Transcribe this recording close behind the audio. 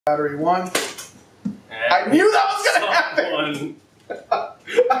Battery 1. I knew that was gonna happen!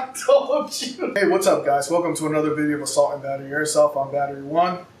 I told you! Hey, what's up guys? Welcome to another video of Assault and Battery Airsoft on Battery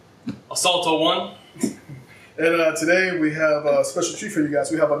 1. Assaulto 1. And today we have a special treat for you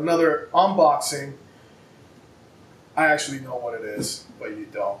guys. We have another unboxing. I actually know what it is, but you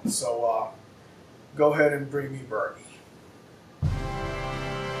don't. So go ahead and bring me Bernie.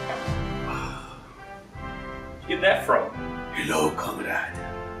 Where'd you get that from? Hello, comrade.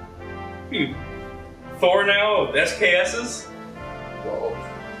 You Thor now of SKS's? Whoa.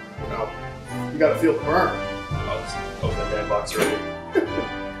 No. You gotta feel the burn. I'll just open that damn box already.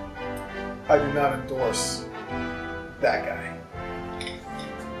 I do not endorse that guy.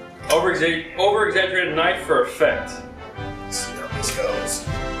 Over-exaggerated knife for effect. Let's see how this goes.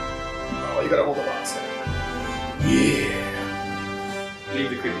 Oh, you gotta hold the box there. Yeah. Leave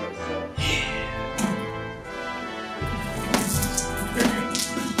the creepy noises out.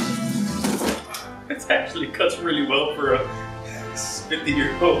 It actually cuts really well for a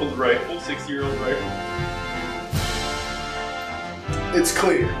 50-year-old rifle, 60-year-old rifle. It's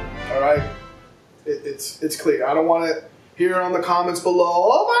clear, all right? It's clear. I don't want to hear on the comments below,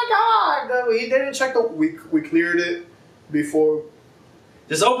 oh my God, we didn't check the... We cleared it before...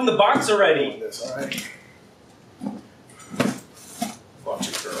 Just open the box already. This, all right? Bunch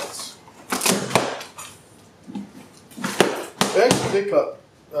of girls. They actually did cut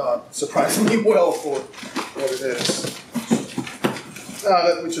surprisingly well for what it is.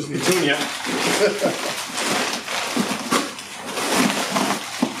 Which is me. Junior.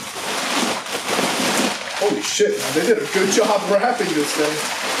 Holy shit, man. They did a good job wrapping this thing.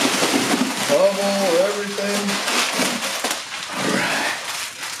 Bubble, everything. Alright.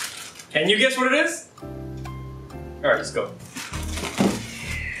 Can you guess what it is? Alright, let's go.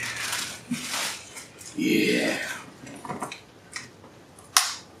 Yeah.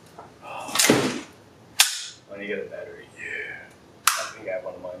 You get a battery. Yeah. I think I have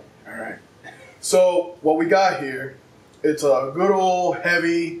one of mine. Alright. So, what we got here, it's a good old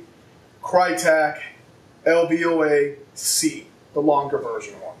heavy Crytek LVOA C, the longer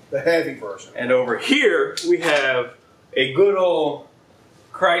version one, the heavy version. And over here, we have a good old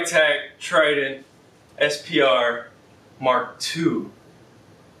Crytek Trident SPR Mark II.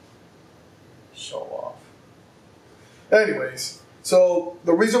 Show off. Anyways, so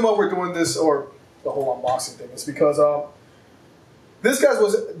the reason why we're doing this, or the whole unboxing thing, is because this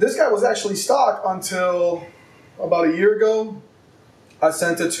guy was actually stock until about a year ago. I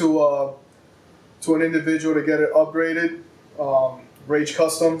sent it to an individual to get it upgraded. Rage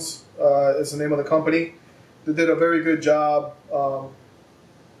Customs is the name of the company. They did a very good job.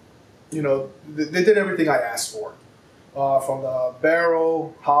 You know, they did everything I asked for, from the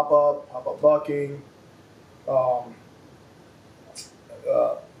barrel, hop up bucking,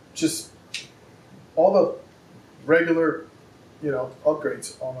 just all the regular, you know,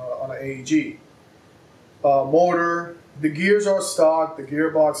 upgrades on an AEG. Motor, the gears are stock, the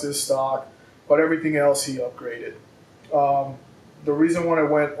gearbox is stock, but everything else he upgraded. The reason why I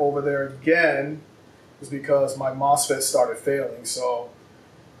went over there again is because my MOSFET started failing, so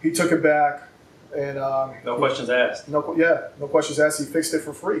he took it back and no questions asked. No questions asked. He fixed it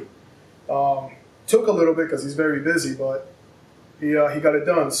for free. Took a little bit because he's very busy, but he got it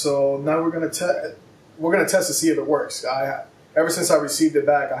done. So now we're gonna test to see if it works. Ever since I received it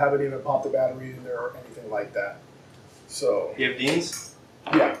back, I haven't even popped the battery in there or anything like that. So You have Dean's?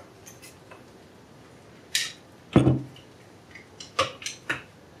 Yeah.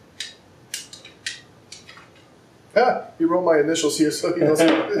 Yeah, he wrote my initials here, so he knows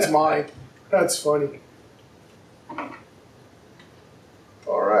it's mine. That's funny.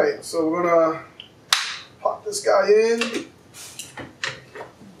 All right, so we're gonna pop this guy in.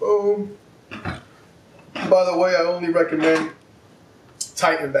 Boom. By the way, I only recommend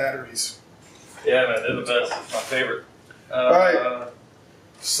Titan batteries. Yeah, man, they're the best. My favorite. All right.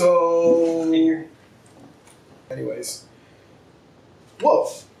 So, anyways. Whoa.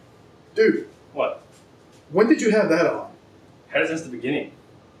 Dude. What? When did you have that on? Had it since the beginning.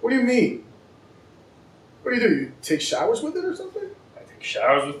 What do you mean? What do? You take showers with it or something? I take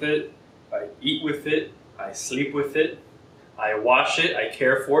showers with it. I eat with it. I sleep with it. I wash it. I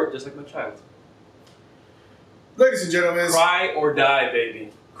care for it just like my child. Ladies and gentlemen. Cry or die,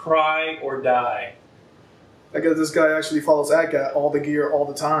 baby. Cry or die. I guess this guy actually follows ACAT, all the gear, all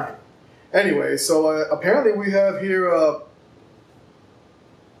the time. Anyway, so apparently we have here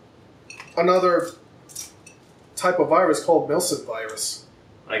another type of virus called Milsim virus.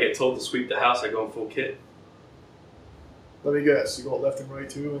 When I get told to sweep the house, I go in full kit. Let me guess, you go left and right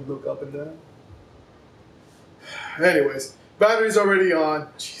too and look up and down? Anyways, Battery's already on.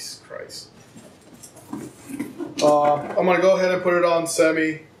 Jesus Christ. I'm going to go ahead and put it on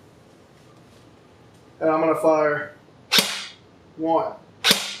semi. And I'm going to fire 1,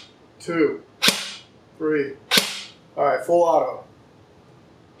 2, 3. All right, full auto.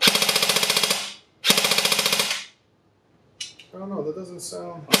 I don't know, that doesn't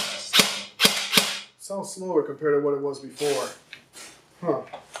sound slower compared to what it was before. Huh.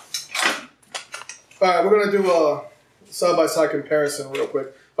 All right, we're going to do a side-by-side comparison real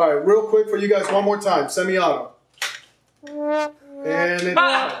quick. All right, real quick for you guys, one more time. Semi-auto. And it...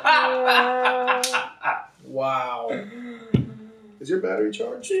 Wow. Is your battery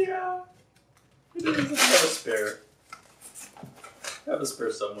charged? Yeah. I have a spare. I have a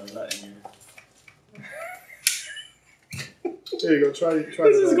spare somewhere, not in here. There you go. Try this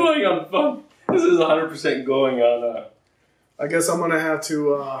is going on fun. This is 100% going on. I guess I'm gonna have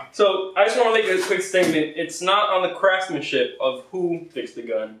to. So I just want to make a quick statement. It's not on the craftsmanship of who fixed the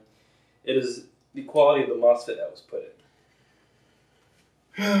gun. It is the quality of the MOSFET that was put in.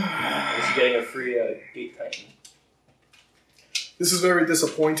 It's getting a free gate tighten. This is very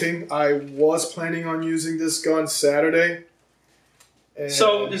disappointing. I was planning on using this gun Saturday. And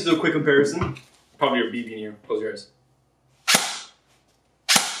so just do a quick comparison. Probably your BB in here. Close your eyes.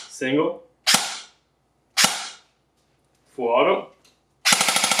 Single. Full auto.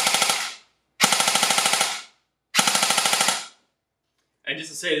 And just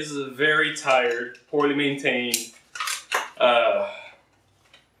to say, this is a very tired, poorly maintained,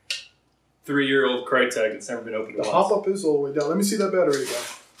 3-year-old Crytek that's never been opened. The hop up is all the way down. Let me see that battery again.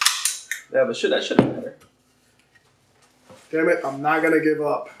 Yeah, but that shouldn't matter. Damn it, I'm not gonna give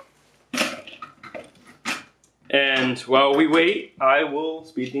up. And while we wait, I will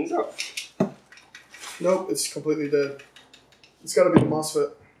speed things up. Nope, it's completely dead. It's gotta be the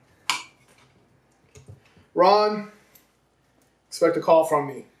MOSFET. Ron, expect a call from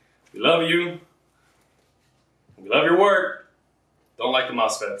me. We love you. We love your work. Don't like the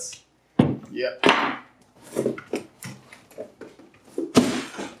MOSFETs. Yep.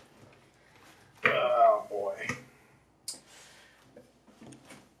 Oh boy.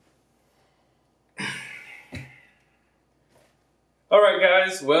 Alright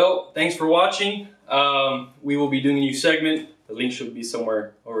guys, well, thanks for watching. We will be doing a new segment. The link should be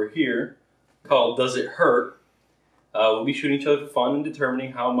somewhere over here, called Does It Hurt? We'll be shooting each other for fun and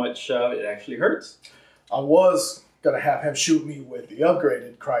determining how much it actually hurts. I was gonna have him shoot me with the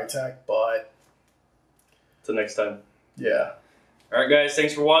upgraded Crytek, but Till next time. yeah. Alright guys,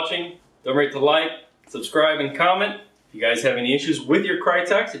 thanks for watching. Don't forget to like, subscribe, and comment. If you guys have any issues with your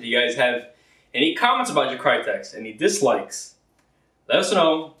Cryteks, if you guys have any comments about your Cryteks, any dislikes, let us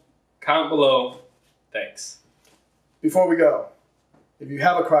know. Comment below. Thanks. Before we go, if you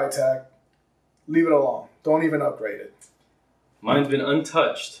have a Crytek, leave it alone. Don't even upgrade it. Mine's been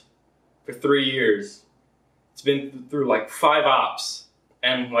untouched for 3 years. It's been through like 5 ops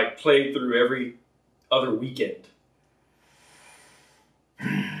and like played through every other weekend.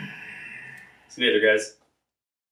 See you later, guys.